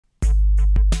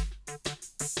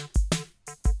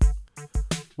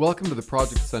Welcome to the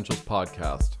Project Essentials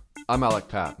podcast. I'm Alec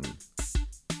Patton.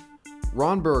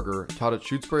 Ron Berger taught at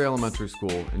Shutesbury Elementary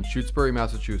School in Shutesbury,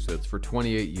 Massachusetts for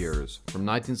 28 years, from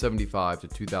 1975 to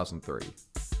 2003.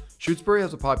 Shutesbury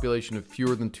has a population of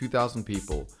fewer than 2,000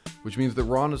 people, which means that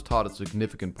Ron has taught a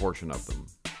significant portion of them.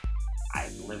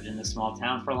 I've lived in this small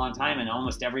town for a long time, and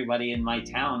almost everybody in my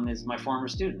town is my former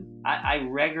student. I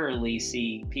regularly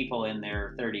see people in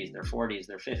their 30s, their 40s,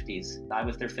 their 50s. I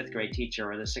was their 5th grade teacher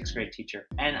or their 6th grade teacher,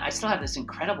 and I still have this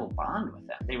incredible bond with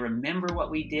them. They remember what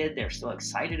we did. They're still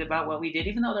excited about what we did,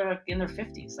 even though they're in their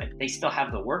 50s. Like, they still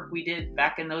have the work we did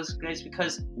back in those days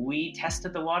because we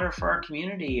tested the water for our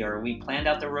community, or we planned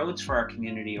out the roads for our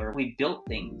community, or we built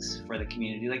things for the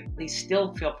community. Like, they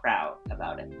still feel proud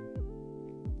about it.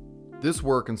 This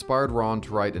work inspired Ron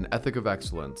to write An Ethic of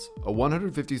Excellence, a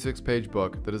 156-page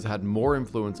book that has had more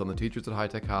influence on the teachers at High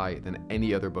Tech High than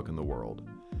any other book in the world.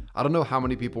 I don't know how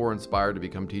many people were inspired to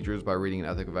become teachers by reading An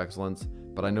Ethic of Excellence,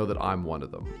 but I know that I'm one of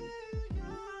them.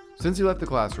 Since he left the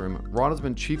classroom, Ron has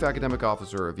been Chief Academic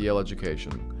Officer of Yale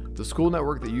Education, the school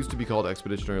network that used to be called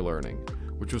Expeditionary Learning,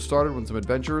 which was started when some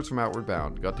adventurers from Outward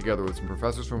Bound got together with some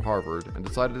professors from Harvard and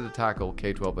decided to tackle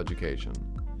K-12 education.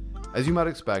 As you might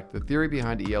expect, the theory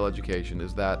behind EL education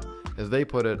is that, as they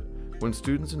put it, when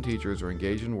students and teachers are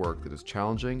engaged in work that is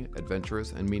challenging,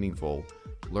 adventurous, and meaningful,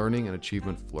 learning and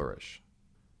achievement flourish.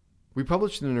 We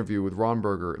published an interview with Ron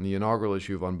Berger in the inaugural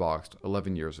issue of Unboxed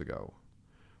 11 years ago.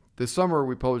 This summer,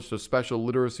 we published a special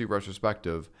literacy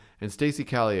retrospective, and Stacey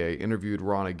Callier interviewed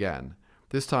Ron again,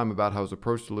 this time about how his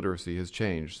approach to literacy has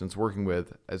changed since working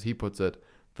with, as he puts it,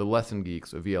 the lesson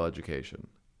geeks of EL education.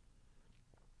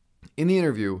 In the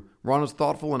interview, Ron is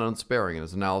thoughtful and unsparing in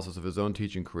his analysis of his own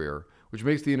teaching career, which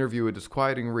makes the interview a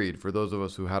disquieting read for those of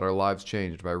us who had our lives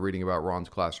changed by reading about Ron's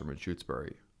classroom at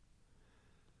Shutesbury.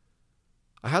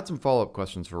 I had some follow-up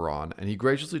questions for Ron, and he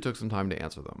graciously took some time to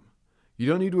answer them. You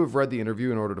don't need to have read the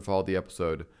interview in order to follow the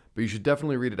episode, but you should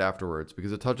definitely read it afterwards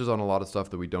because it touches on a lot of stuff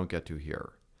that we don't get to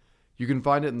here. You can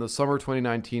find it in the summer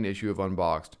 2019 issue of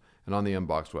Unboxed and on the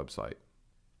Unboxed website.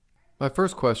 My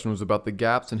first question was about the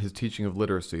gaps in his teaching of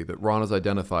literacy that Ron has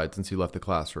identified since he left the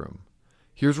classroom.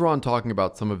 Here's Ron talking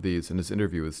about some of these in his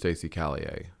interview with Stacey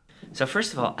Callier. So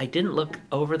first of all, I didn't look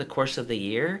over the course of the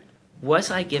year.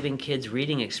 Was I giving kids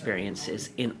reading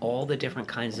experiences in all the different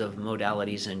kinds of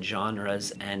modalities and genres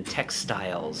and text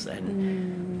styles?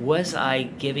 And was I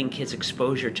giving kids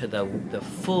exposure to the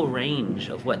full range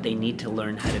of what they need to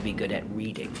learn how to be good at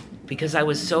reading? Because I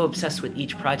was so obsessed with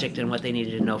each project and what they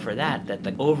needed to know for that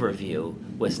the overview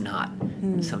was not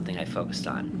something I focused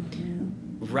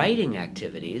on. Writing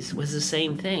activities was the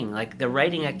same thing. Like, the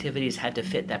writing activities had to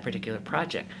fit that particular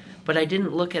project. But I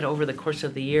didn't look at over the course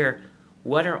of the year,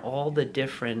 what are all the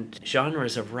different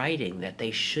genres of writing that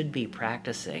they should be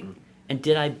practicing? And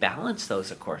did I balance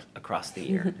those across the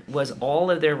year? Was all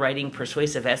of their writing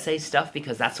persuasive essay stuff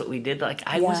because that's what we did? Like,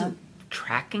 I wasn't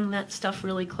tracking that stuff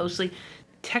really closely.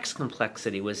 Text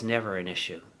complexity was never an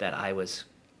issue that I was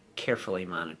carefully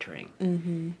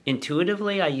monitoring.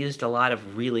 Intuitively, I used a lot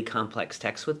of really complex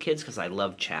text with kids because I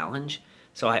love challenge.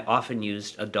 So I often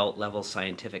used adult-level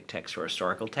scientific text or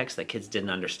historical text that kids didn't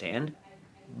understand.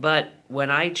 But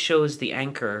when I chose the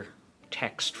anchor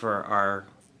text for our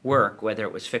work, whether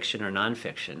it was fiction or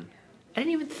nonfiction, I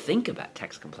didn't even think about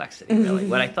text complexity, really.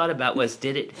 What I thought about was,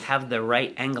 did it have the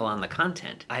right angle on the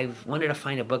content? I wanted to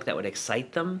find a book that would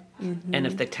excite them, and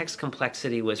if the text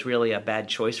complexity was really a bad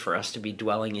choice for us to be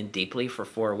dwelling in deeply for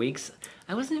 4 weeks,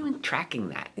 I wasn't even tracking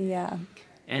that. Yeah.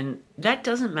 And that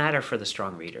doesn't matter for the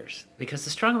strong readers, because the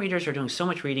strong readers are doing so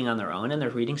much reading on their own, and their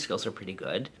reading skills are pretty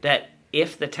good, that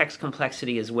if the text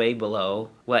complexity is way below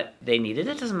what they needed,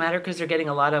 it doesn't matter because they're getting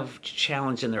a lot of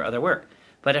challenge in their other work.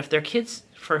 But if they're kids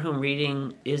for whom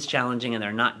reading is challenging and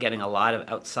they're not getting a lot of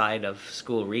outside of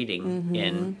school reading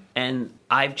in, and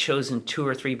I've chosen 2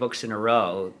 or 3 books in a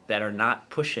row that are not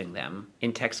pushing them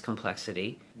in text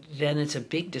complexity, then it's a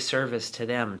big disservice to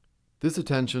them. This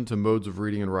attention to modes of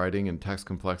reading and writing and text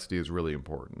complexity is really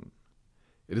important.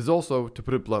 It is also, to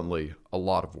put it bluntly, a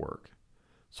lot of work.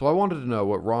 So I wanted to know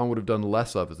what Ron would have done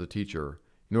less of as a teacher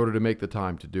in order to make the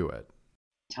time to do it.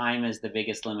 Time is the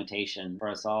biggest limitation for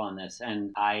us all in this.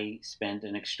 And I spent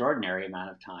an extraordinary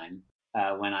amount of time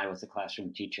when I was a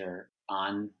classroom teacher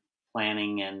on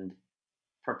planning and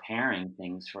preparing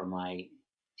things for my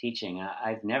teaching.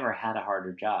 I've never had a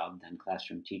harder job than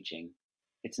classroom teaching.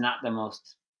 It's not the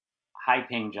most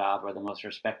high-paying job or the most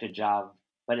respected job,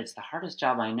 but it's the hardest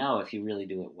job I know if you really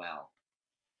do it well.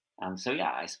 So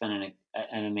yeah, I spent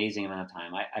an amazing amount of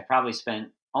time. I probably spent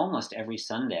almost every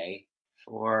Sunday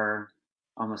for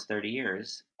almost 30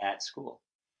 years at school,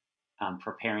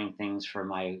 preparing things for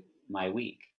my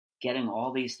week. getting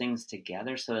all these things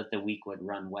together so that the week would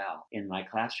run well in my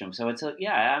classroom. So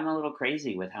I'm a little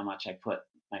crazy with how much I put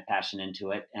my passion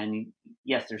into it. And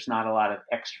yes, there's not a lot of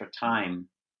extra time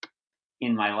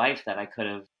in my life that I could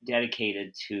have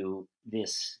dedicated to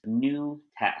this new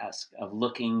task of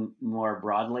looking more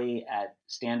broadly at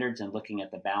standards and looking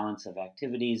at the balance of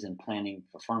activities and planning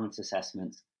performance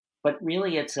assessments. But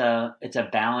really, it's a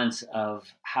balance of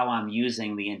how I'm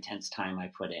using the intense time I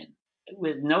put in.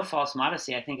 With no false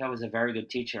modesty, I think I was a very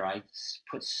good teacher. I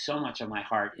put so much of my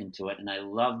heart into it, and I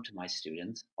loved my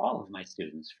students, all of my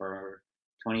students, for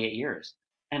 28 years.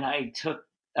 And I took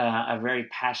a very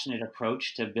passionate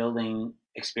approach to building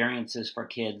experiences for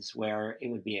kids where it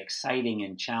would be exciting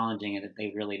and challenging and that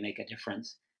they really make a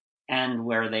difference, and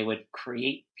where they would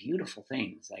create beautiful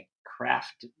things like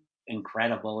craft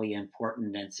incredibly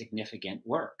important and significant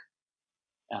work,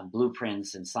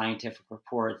 blueprints and scientific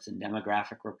reports and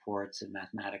demographic reports and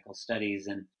mathematical studies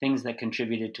and things that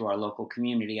contributed to our local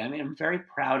community. I mean, I'm very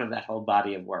proud of that whole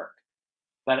body of work.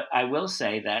 But I will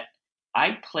say that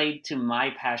I played to my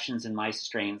passions and my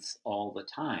strengths all the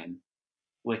time,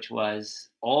 which was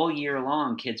all year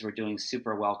long, kids were doing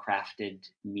super well crafted,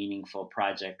 meaningful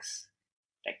projects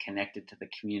that connected to the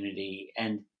community.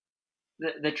 And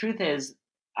the truth is,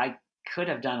 I could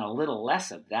have done a little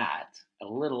less of that, a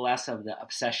little less of the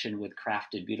obsession with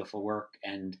crafted, beautiful work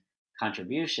and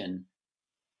contribution,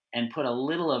 and put a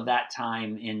little of that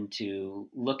time into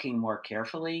looking more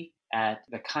carefully at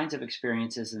the kinds of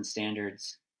experiences and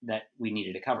standards that we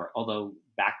needed to cover. Although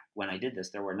back when I did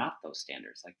this, there were not those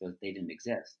standards, like those, they didn't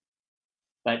exist.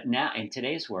 But now in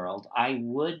today's world, I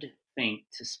would think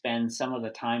to spend some of the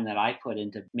time that I put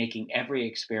into making every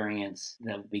experience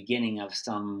the beginning of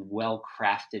some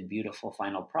well-crafted, beautiful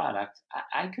final product,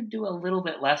 I could do a little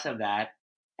bit less of that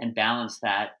and balance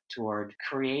that toward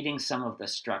creating some of the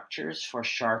structures for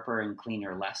sharper and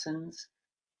cleaner lessons,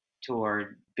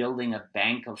 toward building a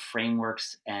bank of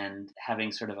frameworks and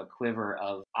having sort of a quiver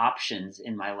of options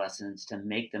in my lessons to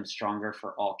make them stronger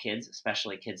for all kids,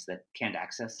 especially kids that can't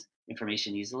access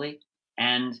information easily,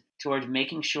 and toward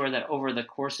making sure that over the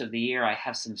course of the year, I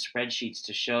have some spreadsheets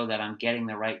to show that I'm getting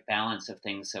the right balance of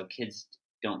things so kids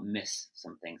don't miss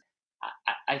some things.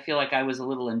 I feel like I was a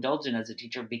little indulgent as a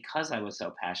teacher because I was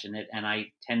so passionate, and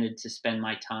I tended to spend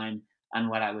my time on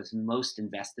what I was most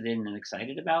invested in and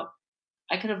excited about.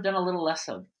 I could have done a little less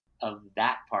of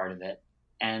that part of it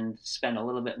and spend a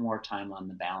little bit more time on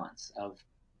the balance of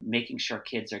making sure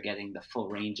kids are getting the full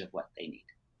range of what they need.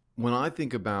 When I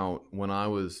think about when I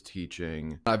was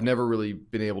teaching, I've never really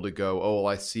been able to go, oh, well,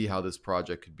 I see how this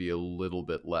project could be a little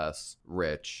bit less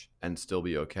rich and still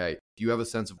be okay. Do you have a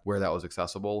sense of where that was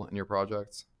accessible in your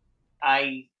projects?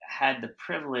 I had the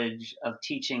privilege of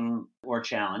teaching or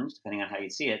challenge, depending on how you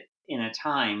see it, in a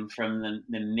time from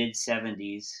the mid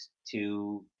 70s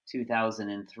to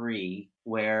 2003,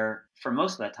 where for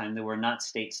most of that time, there were not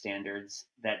state standards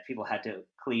that people had to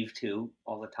cleave to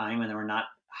all the time, and there were not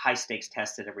high stakes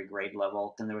tests at every grade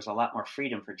level. And there was a lot more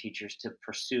freedom for teachers to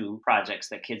pursue projects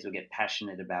that kids would get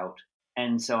passionate about.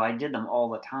 And so I did them all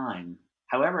the time.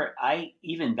 However,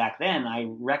 even back then, I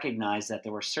recognized that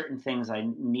there were certain things I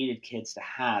needed kids to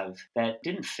have that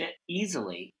didn't fit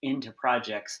easily into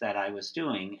projects that I was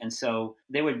doing. And so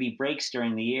there would be breaks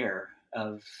during the year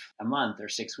of a month or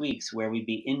 6 weeks where we'd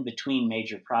be in between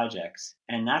major projects.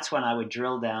 And that's when I would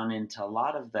drill down into a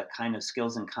lot of the kind of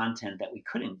skills and content that we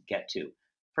couldn't get to.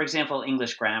 For example,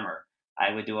 English grammar.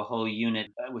 I would do a whole unit,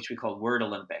 which we called Word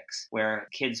Olympics, where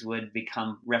kids would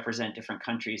represent different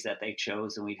countries that they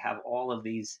chose. And we'd have all of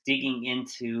these digging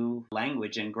into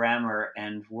language and grammar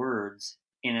and words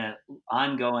in an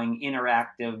ongoing,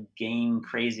 interactive, game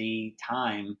crazy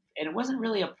time. And it wasn't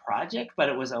really a project, but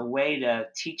it was a way to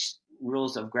teach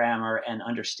rules of grammar and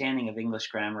understanding of English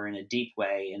grammar in a deep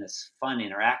way, in a fun,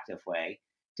 interactive way.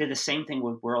 Did the same thing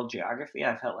with world geography.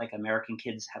 I felt like American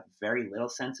kids have very little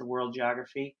sense of world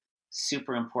geography.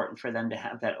 Super important for them to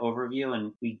have that overview.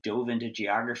 And we dove into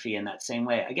geography in that same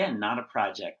way. Again, not a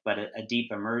project, but a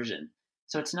deep immersion.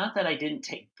 So it's not that I didn't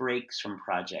take breaks from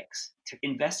projects to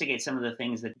investigate some of the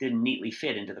things that didn't neatly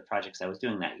fit into the projects I was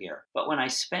doing that year. But when I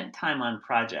spent time on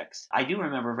projects, I do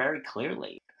remember very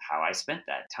clearly how I spent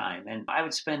that time. And I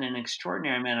would spend an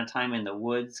extraordinary amount of time in the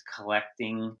woods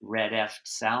collecting red-effed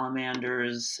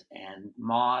salamanders and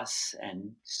moss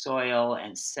and soil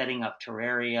and setting up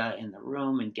terraria in the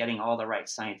room and getting all the right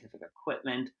scientific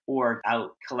equipment, or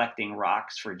out collecting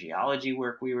rocks for geology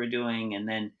work we were doing, and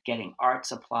then getting art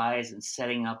supplies and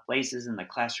setting up places in the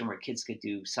classroom where kids could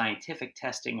do scientific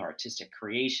testing or artistic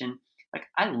creation. Like,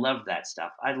 I loved that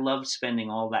stuff. I loved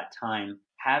spending all that time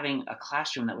having a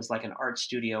classroom that was like an art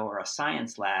studio or a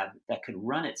science lab that could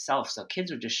run itself. So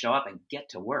kids would just show up and get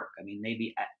to work. I mean,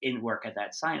 maybe in work at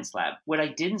that science lab. What I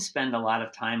didn't spend a lot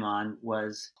of time on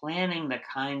was planning the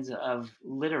kinds of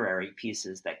literary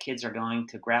pieces that kids are going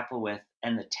to grapple with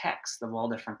and the texts of all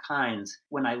different kinds.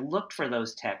 When I looked for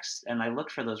those texts and I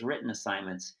looked for those written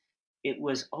assignments, it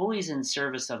was always in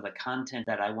service of the content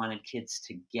that I wanted kids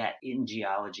to get in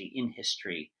geology, in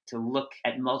history, to look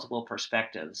at multiple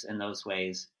perspectives in those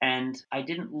ways. And I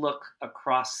didn't look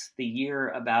across the year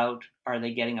about, are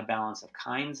they getting a balance of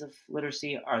kinds of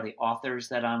literacy? Are the authors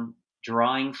that I'm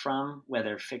drawing from,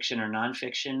 whether fiction or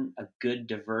nonfiction, a good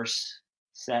diverse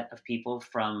set of people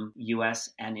from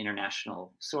U.S. and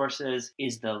international sources?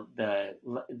 Is the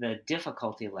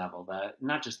difficulty level,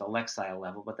 not just the lexile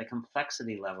level, but the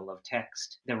complexity level of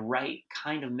text, the right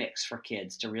kind of mix for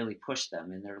kids to really push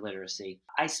them in their literacy?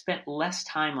 I spent less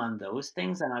time on those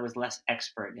things and I was less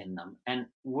expert in them. And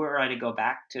were I to go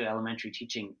back to elementary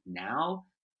teaching now,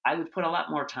 I would put a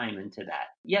lot more time into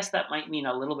that. Yes, that might mean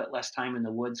a little bit less time in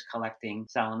the woods collecting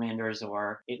salamanders,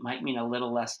 or it might mean a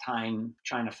little less time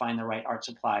trying to find the right art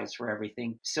supplies for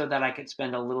everything, so that I could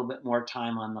spend a little bit more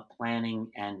time on the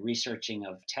planning and researching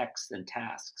of texts and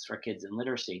tasks for kids in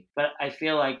literacy. But I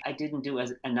feel like I didn't do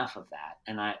enough of that.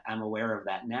 And I'm aware of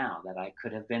that now, that I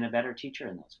could have been a better teacher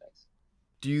in those ways.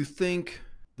 Do you think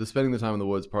the spending the time in the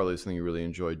woods partly is something you really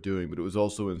enjoyed doing, but it was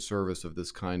also in service of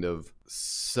this kind of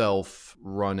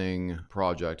self-running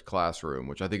project classroom,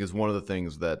 which I think is one of the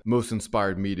things that most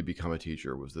inspired me to become a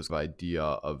teacher, was this idea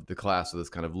of the class of this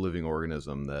kind of living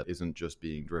organism that isn't just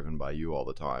being driven by you all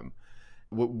the time.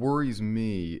 What worries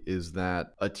me is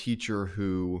that a teacher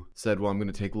who said, well, I'm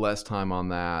going to take less time on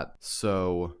that,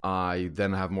 so I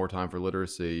then have more time for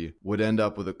literacy, would end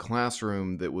up with a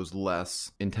classroom that was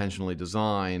less intentionally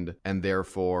designed and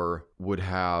therefore would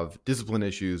have discipline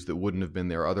issues that wouldn't have been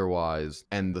there otherwise.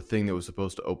 And the thing that was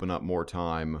supposed to open up more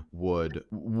time wouldn't.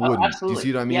 Oh, absolutely. Do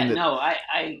you see what I mean? Yeah, no,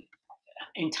 I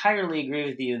entirely agree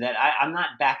with you that I'm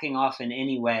not backing off in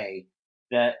any way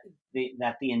that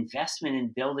the investment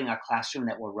in building a classroom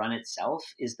that will run itself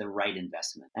is the right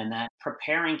investment, and that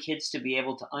preparing kids to be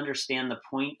able to understand the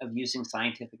point of using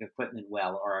scientific equipment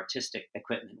well, or artistic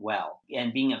equipment well,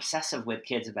 and being obsessive with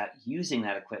kids about using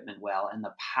that equipment well and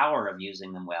the power of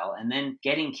using them well, and then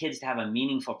getting kids to have a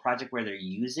meaningful project where they're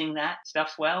using that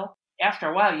stuff well. After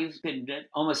a while, you could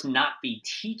almost not be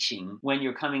teaching when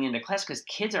you're coming into class, because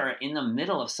kids are in the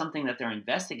middle of something that they're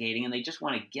investigating and they just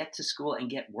want to get to school and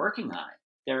get working on it.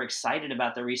 They're excited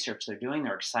about the research they're doing.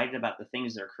 They're excited about the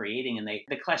things they're creating, and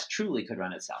the class truly could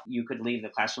run itself. You could leave the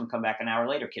classroom, come back an hour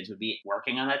later, kids would be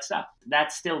working on that stuff.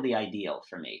 That's still the ideal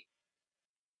for me.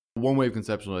 One way of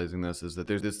conceptualizing this is that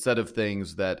there's this set of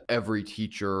things that every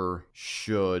teacher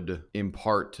should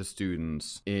impart to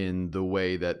students in the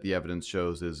way that the evidence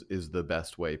shows is the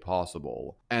best way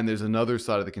possible. And there's another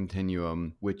side of the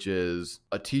continuum, which is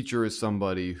a teacher is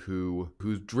somebody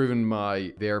who's driven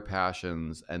by their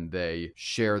passions, and they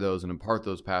share those and impart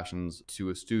those passions to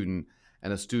a student,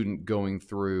 and a student going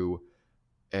through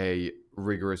a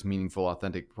rigorous, meaningful,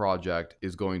 authentic project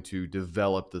is going to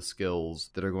develop the skills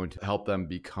that are going to help them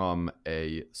become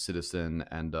a citizen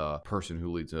and a person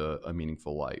who leads a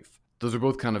meaningful life. Those are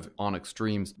both kind of on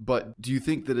extremes, but do you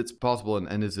think that it's possible,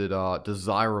 and is it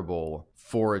desirable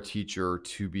for a teacher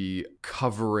to be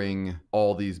covering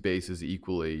all these bases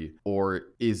equally, or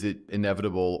is it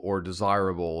inevitable or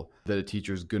desirable that a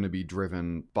teacher is going to be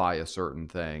driven by a certain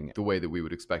thing, the way that we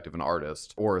would expect of an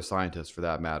artist or a scientist for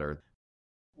that matter?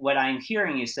 What I'm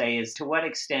hearing you say is, to what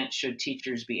extent should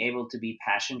teachers be able to be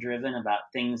passion driven about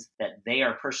things that they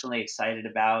are personally excited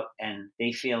about and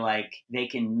they feel like they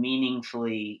can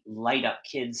meaningfully light up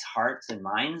kids' hearts and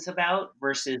minds about,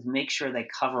 versus make sure they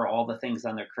cover all the things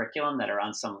on their curriculum that are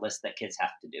on some list that kids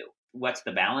have to do? What's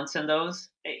the balance in those?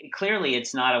 Clearly,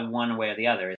 it's not a one way or the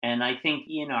other. And I think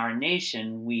in our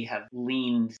nation, we have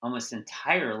leaned almost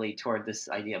entirely toward this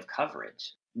idea of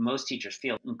coverage. Most teachers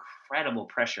feel incredible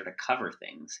pressure to cover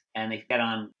things, and they get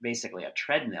on basically a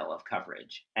treadmill of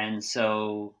coverage. And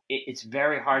so it's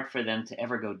very hard for them to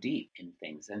ever go deep in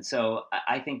things. And so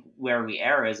I think where we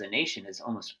err as a nation is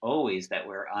almost always that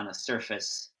we're on a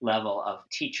surface level of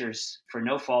teachers, for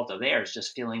no fault of theirs,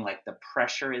 just feeling like the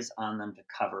pressure is on them to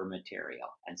cover material.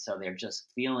 And so they're just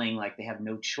feeling like they have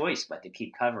no choice but to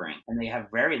keep covering. And they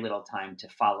have very little time to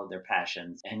follow their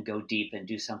passions and go deep and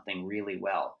do something really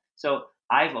well. So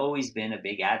I've always been a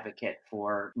big advocate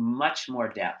for much more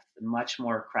depth, much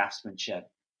more craftsmanship,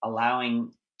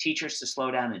 allowing teachers to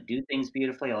slow down and do things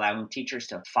beautifully, allowing teachers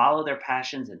to follow their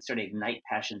passions and sort of ignite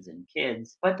passions in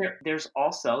kids. But there's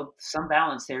also some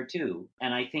balance there too.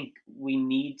 And I think we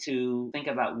need to think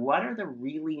about what are the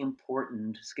really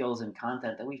important skills and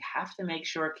content that we have to make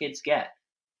sure kids get,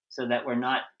 so that we're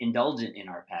not indulgent in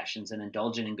our passions and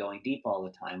indulgent in going deep all the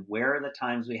time. Where are the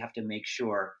times we have to make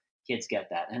sure kids get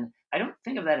that? And I don't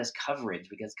think of that as coverage,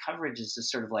 because coverage is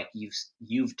just sort of like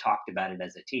you've talked about it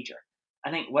as a teacher.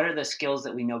 I think, what are the skills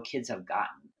that we know kids have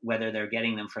gotten, whether they're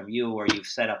getting them from you or you've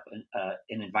set up an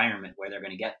environment where they're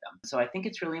going to get them. So I think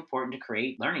it's really important to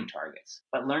create learning targets,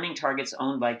 but learning targets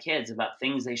owned by kids about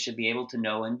things they should be able to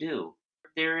know and do.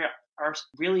 There are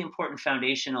really important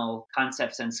foundational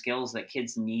concepts and skills that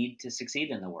kids need to succeed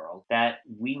in the world that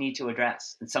we need to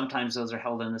address. And sometimes those are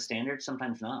held in the standard,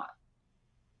 sometimes not.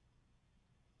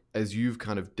 As you've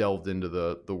kind of delved into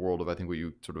the world of, I think, what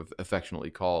you sort of affectionately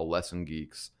call lesson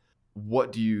geeks,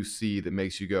 what do you see that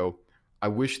makes you go, I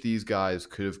wish these guys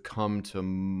could have come to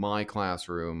my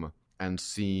classroom and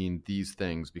seen these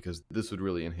things, because this would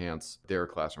really enhance their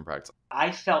classroom practice?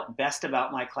 I felt best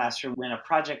about my classroom when a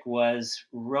project was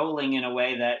rolling in a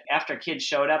way that after kids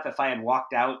showed up, if I had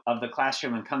walked out of the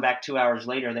classroom and come back 2 hours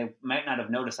later, they might not have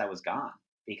noticed I was gone,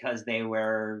 because they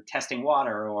were testing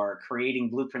water or creating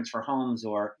blueprints for homes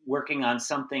or working on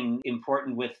something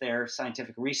important with their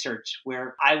scientific research,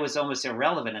 where I was almost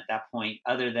irrelevant at that point,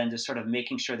 other than just sort of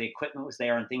making sure the equipment was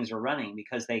there and things were running,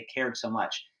 because they cared so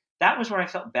much. That was where I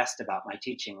felt best about my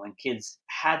teaching, when kids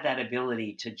had that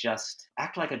ability to just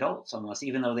act like adults almost,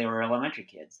 even though they were elementary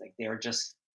kids. Like, they were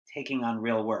just taking on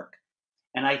real work.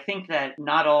 And I think that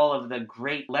not all of the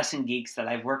great lesson geeks that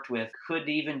I've worked with could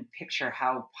even picture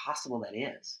how possible that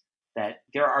is. That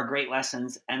there are great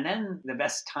lessons, and then the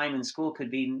best time in school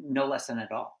could be no lesson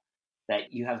at all.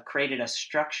 That you have created a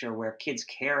structure where kids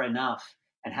care enough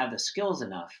and have the skills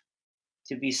enough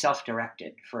to be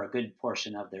self-directed for a good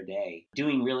portion of their day,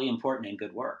 doing really important and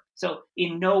good work. So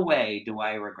in no way do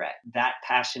I regret that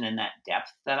passion and that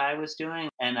depth that I was doing.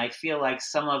 And I feel like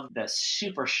some of the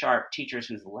super sharp teachers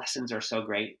whose lessons are so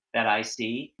great that I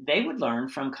see, they would learn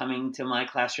from coming to my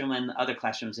classroom and other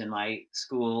classrooms in my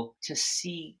school to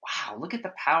see, wow, look at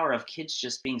the power of kids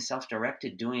just being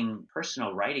self-directed, doing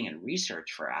personal writing and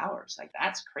research for hours. Like,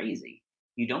 that's crazy.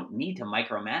 You don't need to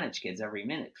micromanage kids every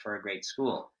minute for a great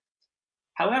school.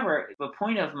 However, the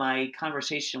point of my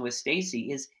conversation with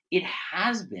Stacy is it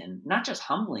has been not just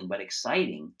humbling, but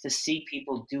exciting to see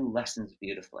people do lessons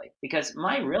beautifully. Because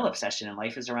my real obsession in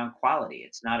life is around quality.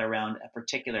 It's not around a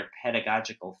particular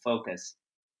pedagogical focus.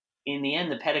 In the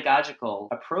end, the pedagogical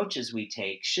approaches we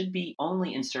take should be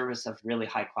only in service of really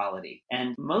high quality.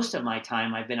 And most of my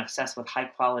time, I've been obsessed with high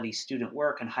quality student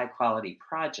work and high quality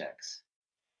projects.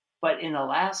 But in the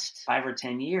last 5 or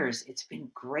 10 years, it's been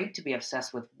great to be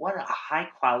obsessed with what a high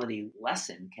quality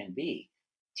lesson can be.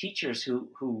 Teachers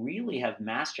who really have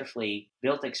masterfully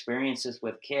built experiences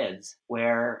with kids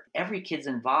where every kid's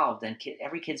involved and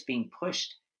every kid's being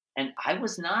pushed. And I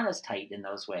was not as tight in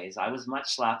those ways. I was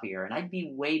much sloppier, and I'd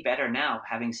be way better now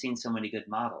having seen so many good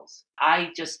models.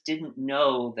 I just didn't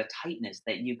know the tightness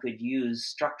that you could use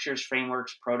structures,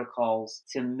 frameworks, protocols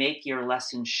to make your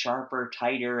lesson sharper,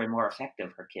 tighter, and more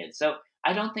effective for kids. So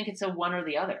I don't think it's a one or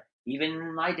the other. Even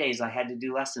in my days, I had to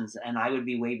do lessons, and I would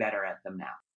be way better at them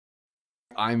now.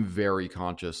 I'm very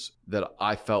conscious that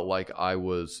I felt like I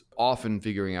was often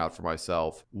figuring out for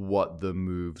myself what the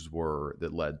moves were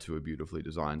that led to a beautifully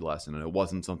designed lesson. And it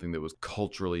wasn't something that was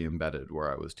culturally embedded where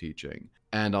I was teaching.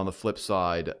 And on the flip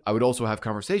side, I would also have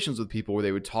conversations with people where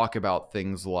they would talk about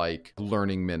things like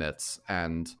learning minutes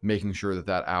and making sure that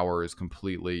that hour is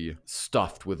completely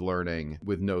stuffed with learning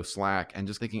with no slack, and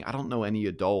just thinking, I don't know any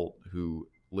adult who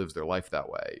lives their life that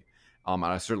way. And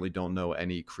I certainly don't know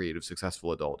any creative,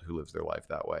 successful adult who lives their life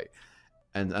that way.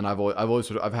 And I've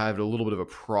always I've had a little bit of a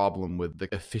problem with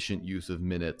the efficient use of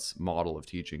minutes model of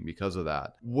teaching because of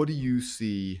that. What do you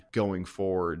see going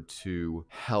forward to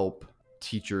help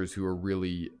teachers who are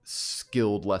really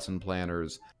skilled lesson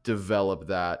planners develop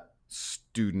that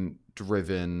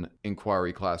student-driven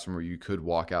inquiry classroom where you could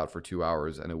walk out for 2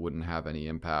 hours and it wouldn't have any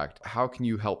impact? How can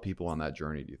you help people on that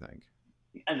journey, do you think?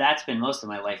 And that's been most of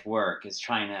my life work, is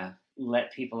trying to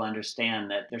let people understand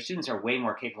that their students are way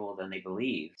more capable than they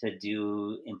believe to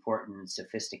do important,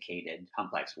 sophisticated,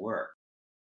 complex work.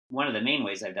 One of the main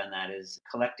ways I've done that is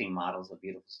collecting models of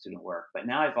beautiful student work. But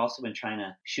now I've also been trying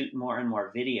to shoot more and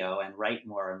more video and write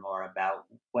more and more about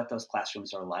what those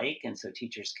classrooms are like. And so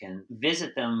teachers can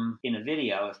visit them in a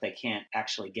video if they can't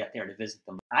actually get there to visit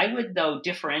them. I would, though,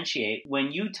 differentiate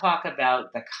when you talk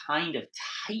about the kind of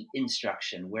tight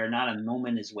instruction where not a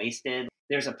moment is wasted.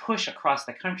 there's a push across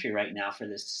the country right now for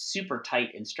this super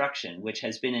tight instruction, which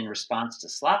has been in response to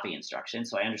sloppy instruction.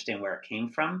 So I understand where it came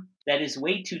from. That is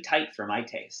way too tight for my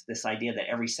taste. This idea that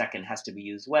every second has to be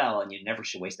used well and you never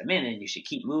should waste a minute and you should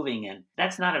keep moving. And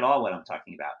that's not at all what I'm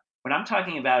talking about. What I'm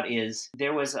talking about is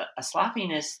there was a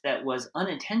sloppiness that was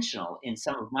unintentional in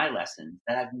some of my lessons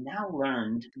that I've now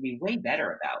learned to be way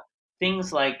better about.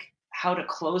 Things like how to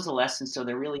close a lesson so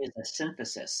there really is a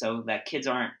synthesis so that kids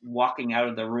aren't walking out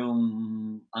of the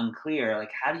room unclear.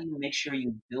 Like, how do you make sure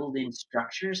you build in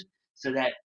structures so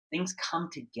that things come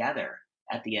together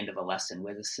at the end of a lesson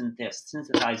with a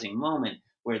synthesizing moment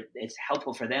where it's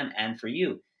helpful for them and for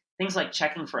you? Things like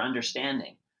checking for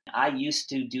understanding. I used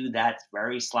to do that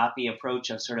very sloppy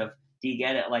approach of sort of, do you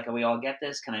get it? Like, we all get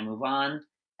this? Can I move on?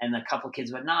 And a couple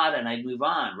kids would nod and I'd move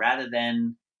on, rather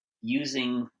than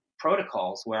using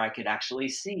protocols where I could actually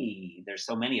see. There's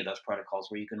so many of those protocols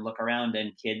where you can look around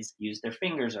and kids use their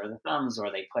fingers or the thumbs,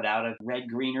 or they put out a red,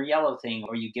 green, or yellow thing,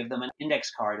 or you give them an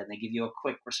index card and they give you a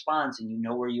quick response and you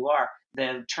know where you are.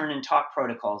 The turn and talk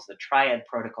protocols, the triad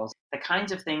protocols, the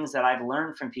kinds of things that I've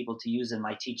learned from people to use in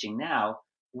my teaching now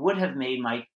would have made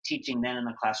my teaching then in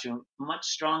the classroom much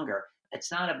stronger.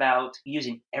 It's not about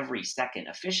using every second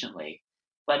efficiently,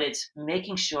 but it's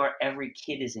making sure every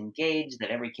kid is engaged, that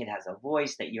every kid has a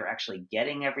voice, that you're actually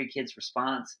getting every kid's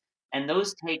response. And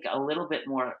those take a little bit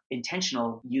more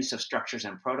intentional use of structures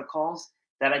and protocols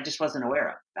that I just wasn't aware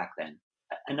of back then.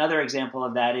 Another example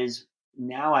of that is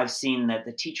now I've seen that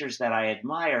the teachers that I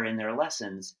admire in their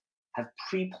lessons have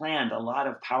pre-planned a lot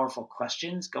of powerful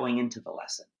questions going into the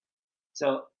lesson.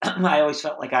 So I always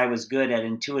felt like I was good at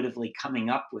intuitively coming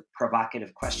up with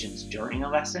provocative questions during a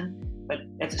lesson, but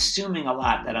it's assuming a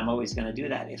lot that I'm always going to do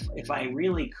that. If I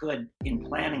really could, in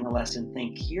planning a lesson,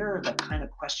 think, here are the kind of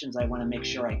questions I want to make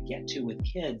sure I get to with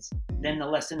kids, then the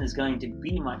lesson is going to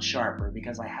be much sharper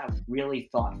because I have really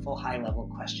thoughtful, high-level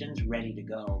questions ready to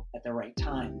go at the right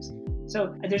times.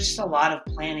 So there's just a lot of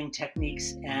planning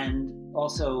techniques and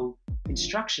also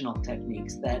instructional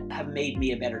techniques that have made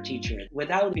me a better teacher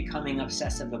without becoming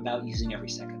obsessive about using every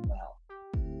second well.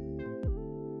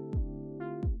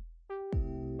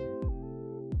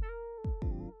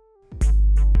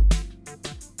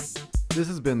 This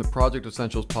has been the Project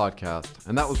Essentials podcast,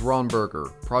 and that was Ron Berger,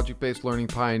 project-based learning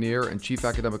pioneer and chief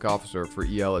academic officer for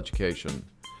EL Education.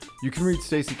 You can read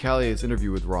Stacey Callier's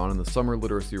interview with Ron in the Summer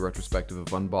Literacy Retrospective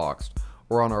of Unboxed,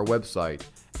 or on our website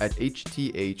at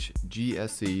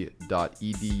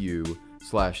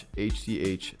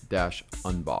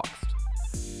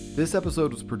hthgedu/hch-unboxed. This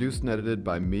episode was produced and edited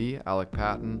by me, Alec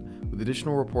Patton, with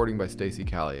additional reporting by Stacey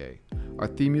Callier. Our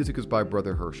theme music is by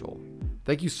Brother Herschel.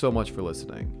 Thank you so much for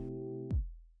listening.